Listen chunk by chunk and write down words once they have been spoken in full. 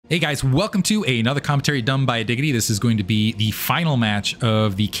Hey guys, welcome to another commentary done by Diggity. This is going to be the final match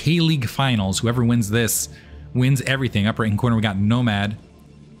of the K-League finals. Whoever wins this wins everything. Upper right-hand corner, we got Nomad.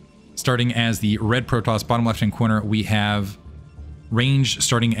 Starting as the red Protoss. Bottom left-hand corner, we have Range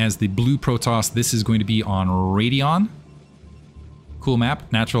starting as the blue Protoss. This is going to be on Radion. Cool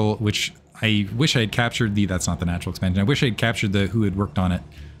map. Natural, which I wish I had captured the... That's not the natural expansion. I wish I had captured the who had worked on it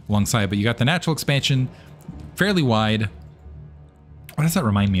alongside. But you got the natural expansion, fairly wide. What does that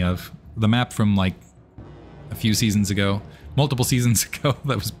remind me of? The map from like a few seasons ago, multiple seasons ago,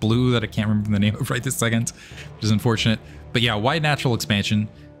 that was blue that I can't remember the name of right this second, which is unfortunate. But yeah, wide natural expansion.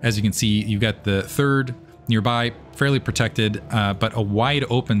 As you can see, you've got the third nearby, fairly protected, but a wide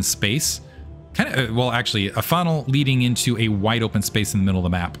open space. Kind of, well, actually, a funnel leading into a wide open space in the middle of the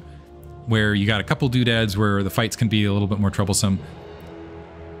map, where you got a couple doodads where the fights can be a little bit more troublesome.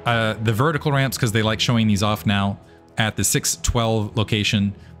 The vertical ramps, because they like showing these off now, at the 612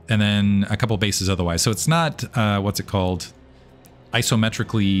 location, and then a couple bases otherwise. So it's not, what's it called,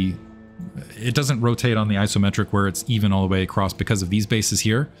 isometrically, it doesn't rotate on the isometric where it's even all the way across because of these bases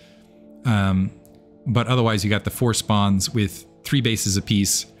here. But otherwise you got the 4 spawns with 3 bases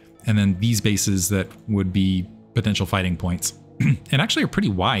apiece, and then these bases that would be potential fighting points. And actually are pretty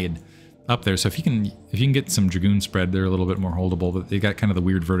wide up there, so if you can get some Dragoon spread, they're a little bit more holdable, but they got kind of the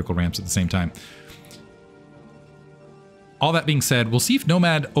weird vertical ramps at the same time. All that being said, we'll see if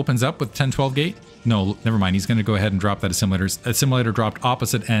Nomad opens up with 1012 gate. No, never mind. He's going to go ahead and drop that assimilator. Assimilator dropped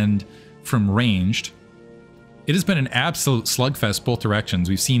opposite end from ranged. It has been an absolute slugfest both directions.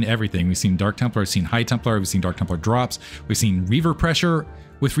 We've seen everything. We've seen Dark Templar, we've seen High Templar, we've seen Dark Templar drops, we've seen Reaver pressure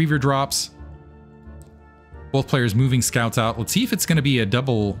with Reaver drops. Both players moving scouts out. Let's see if it's going to be a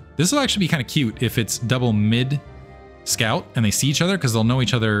double. This will actually be kind of cute if it's double mid scout and they see each other, because they'll know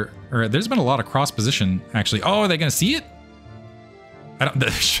each other. Or there's been a lot of cross position actually. Oh, are they going to see it?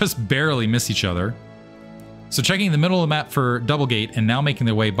 They just barely miss each other. So checking the middle of the map for double gate and now making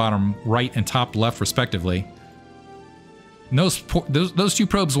their way bottom right and top left respectively. And those two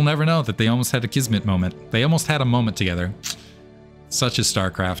probes will never know that they almost had a kismet moment. They almost had a moment together. Such is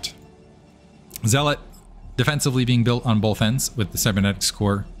StarCraft. Zealot defensively being built on both ends with the cybernetics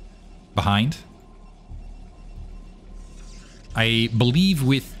core behind. I believe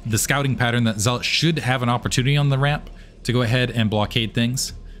with the scouting pattern that Zealot should have an opportunity on the ramp to go ahead and blockade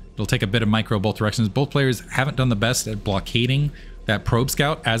things. It'll take a bit of micro both directions. Both players haven't done the best at blockading that probe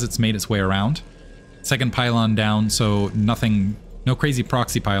scout as it's made its way around. Second pylon down, so nothing, no crazy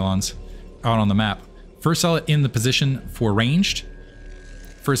proxy pylons out on the map. First Zealot in the position for ranged.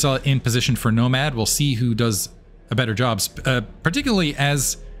 First Zealot in position for Nomad. We'll see who does a better job, particularly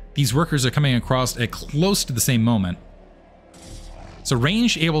as these workers are coming across at close to the same moment. So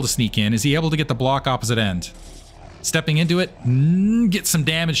range able to sneak in. Is he able to get the block opposite end? Stepping into it, get some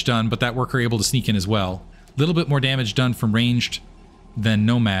damage done, but that worker able to sneak in as well. A little bit more damage done from ranged than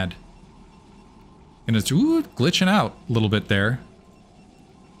Nomad. And it's glitching out a little bit there.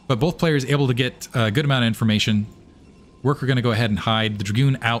 But both players able to get a good amount of information. Worker going to go ahead and hide. The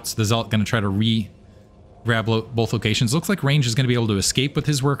Dragoon out, so the Zealot going to try to re-grab both locations. Looks like Range is going to be able to escape with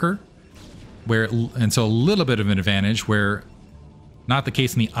his worker. And so a little bit of an advantage, where not the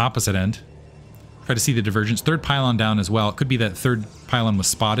case in the opposite end. Try to see the divergence. Third pylon down as well. It could be that third pylon was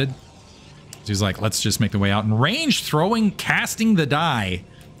spotted. So he's like, let's just make the way out. And Range casting the die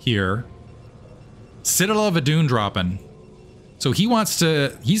here. Citadel of Adun dropping. So he wants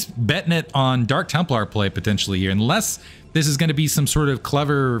to, he's betting it on Dark Templar play potentially here. Unless this is going to be some sort of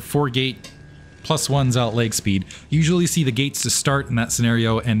clever 4-gate +1 Zealot leg speed. Usually see the gates to start in that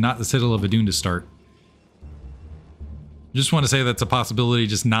scenario and not the Citadel of Adun to start. Just want to say that's a possibility,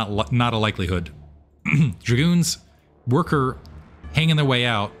 just not a likelihood. Dragoons, worker hanging their way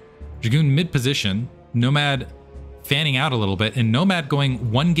out. Dragoon mid position. Nomad fanning out a little bit, and Nomad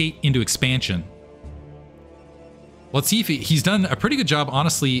going 1 gate into expansion. Let's see if he's done a pretty good job,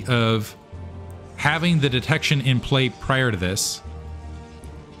 honestly, of having the detection in play prior to this.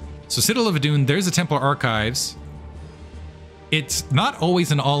 So Citadel of Adun, there's the Templar Archives. It's not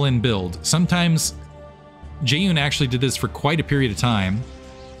always an all-in build. Sometimes Jaeyoon actually did this for quite a period of time,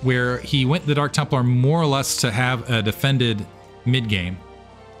 where he went the Dark Templar more or less to have a defended mid-game.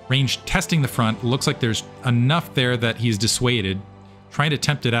 Range testing the front. Looks like there's enough there that he's dissuaded. Trying to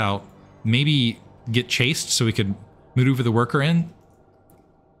tempt it out. Maybe get chased so he could maneuver the worker in.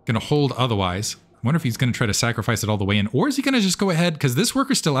 Gonna hold otherwise. I wonder if he's gonna try to sacrifice it all the way in. Or is he gonna just go ahead? Because this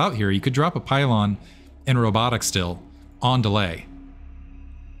worker's still out here. He could drop a pylon and robotics still on delay.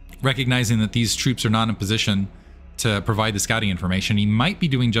 Recognizing that these troops are not in position to provide the scouting information, he might be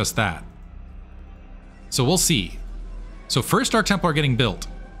doing just that. So we'll see. So first Dark Templar getting built.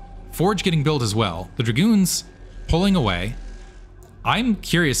 Forge getting built as well. The Dragoons pulling away. I'm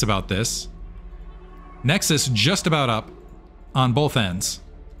curious about this. Nexus just about up on both ends.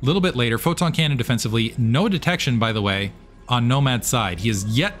 A little bit later, Photon Cannon defensively. No detection, by the way, on Nomad's side. He has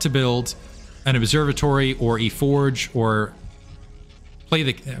yet to build an observatory or a forge or play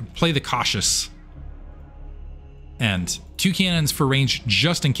the cautious. And 2 cannons for range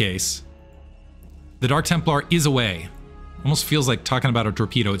just in case. The Dark Templar is away. Almost feels like talking about a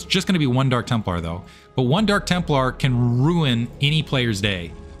torpedo. It's just going to be 1 Dark Templar though. But 1 Dark Templar can ruin any player's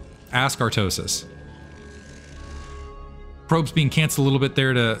day. Ask Artosis. Probes being canceled a little bit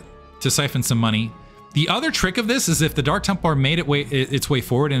there to siphon some money. The other trick of this is if the Dark Templar made its way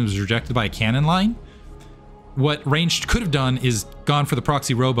forward and was rejected by a cannon line, what Ranged could have done is gone for the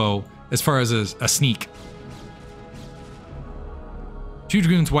proxy robo as far as a sneak. 2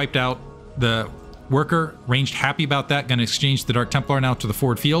 Dragoons wiped out. The Worker, Ranged happy about that, gonna exchange the Dark Templar now to the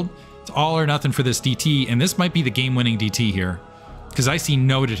forward field. It's all or nothing for this DT, and this might be the game-winning DT here. Because I see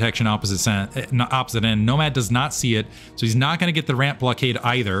no detection opposite end. Nomad does not see it, so he's not gonna get the ramp blockade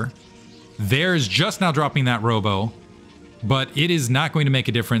either. There's just now dropping that robo, but it is not going to make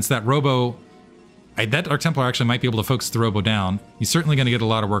a difference. That robo, that Dark Templar actually might be able to focus the robo down. He's certainly gonna get a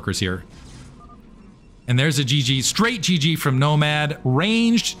lot of workers here. And there's a GG, straight GG from Nomad.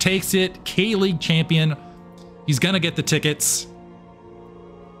 Ranged takes it, K-League champion. He's gonna get the tickets.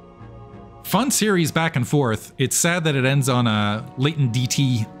 Fun series back and forth. It's sad that it ends on a latent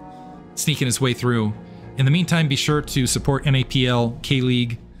DT sneaking his way through. In the meantime, be sure to support NAPL,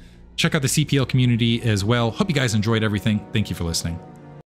 K-League. Check out the CPL community as well. Hope you guys enjoyed everything. Thank you for listening.